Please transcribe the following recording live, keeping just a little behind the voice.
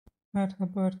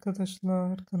Merhaba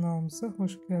arkadaşlar, kanalımıza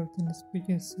hoş geldiniz.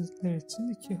 Bugün sizler için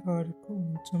iki harika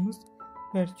oyuncumuz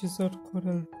Bergüzar,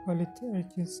 Korel ve Halit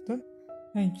Ergenc'ten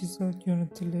en güzel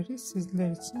görüntüleri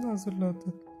sizler için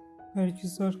hazırladık.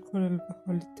 Bergüzar, Korel ve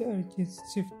Halit Ergenc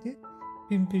çifti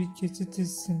Binbir Gece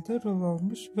dizisinde rol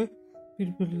almış ve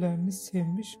birbirlerini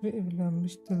sevmiş ve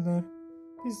evlenmiştiler.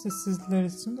 Biz de sizler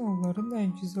için onların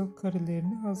en güzel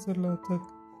karelerini hazırladık.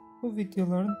 Bu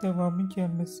videoların devamı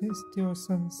gelmesini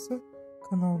istiyorsanız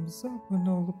kanalımıza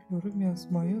abone olup yorum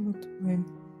yazmayı unutmayın.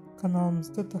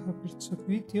 Kanalımızda daha birçok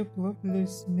video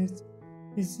bulabilirsiniz.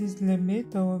 Bizi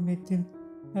izlemeye devam edin.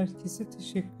 Herkese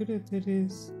teşekkür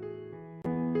ederiz.